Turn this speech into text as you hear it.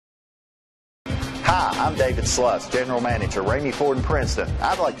Hi, I'm David Sluss, General Manager, Ramey Ford in Princeton.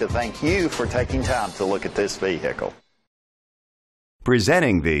 I'd like to thank you for taking time to look at this vehicle.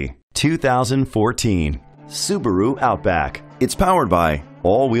 Presenting the 2014 Subaru Outback. It's powered by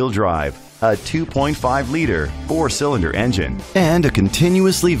all-wheel drive, a 2.5-liter 4-cylinder engine, and a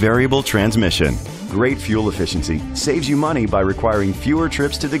continuously variable transmission. Great fuel efficiency saves you money by requiring fewer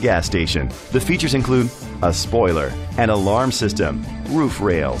trips to the gas station. The features include a spoiler, an alarm system, roof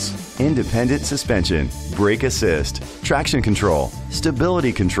rails, independent suspension, brake assist, traction control,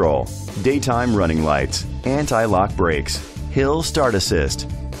 stability control, daytime running lights, anti-lock brakes, hill start assist.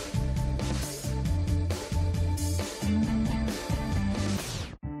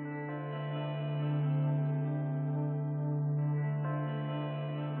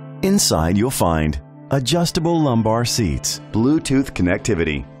 Inside you'll find adjustable lumbar seats, Bluetooth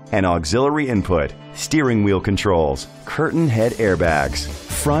connectivity, an auxiliary input, steering wheel controls, curtain head airbags,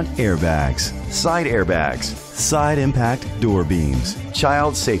 front airbags, side impact door beams,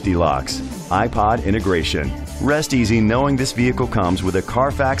 child safety locks, iPod integration. Rest easy knowing this vehicle comes with a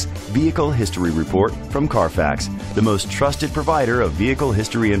Carfax Vehicle History Report from Carfax, the most trusted provider of vehicle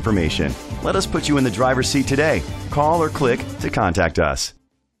history information. Let us put you in the driver's seat today. Call or click to contact us.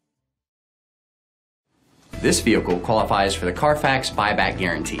 This vehicle qualifies for the Carfax Buyback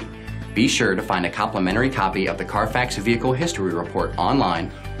Guarantee. Be sure to find a complimentary copy of the Carfax Vehicle History Report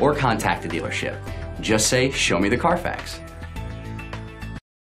online or contact the dealership. Just say, "Show me the Carfax."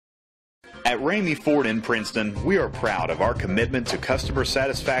 At Ramey Ford in Princeton, we are proud of our commitment to customer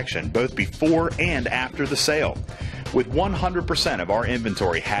satisfaction both before and after the sale. With 100% of our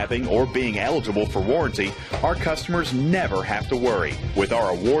inventory having or being eligible for warranty, our customers never have to worry. With our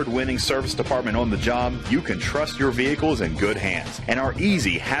award-winning service department on the job, you can trust your vehicles in good hands. And our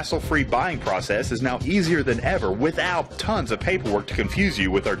easy, hassle-free buying process is now easier than ever without tons of paperwork to confuse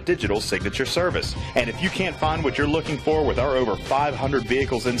you with our digital signature service. And if you can't find what you're looking for with our over 500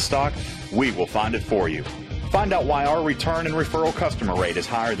 vehicles in stock, we will find it for you. Find out why our return and referral customer rate is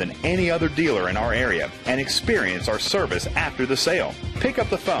higher than any other dealer in our area and experience our service after the sale. Pick up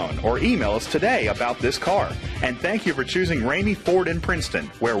the phone or email us today about this car. And thank you for choosing Ramey Ford in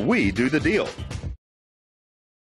Princeton, where we do the deal.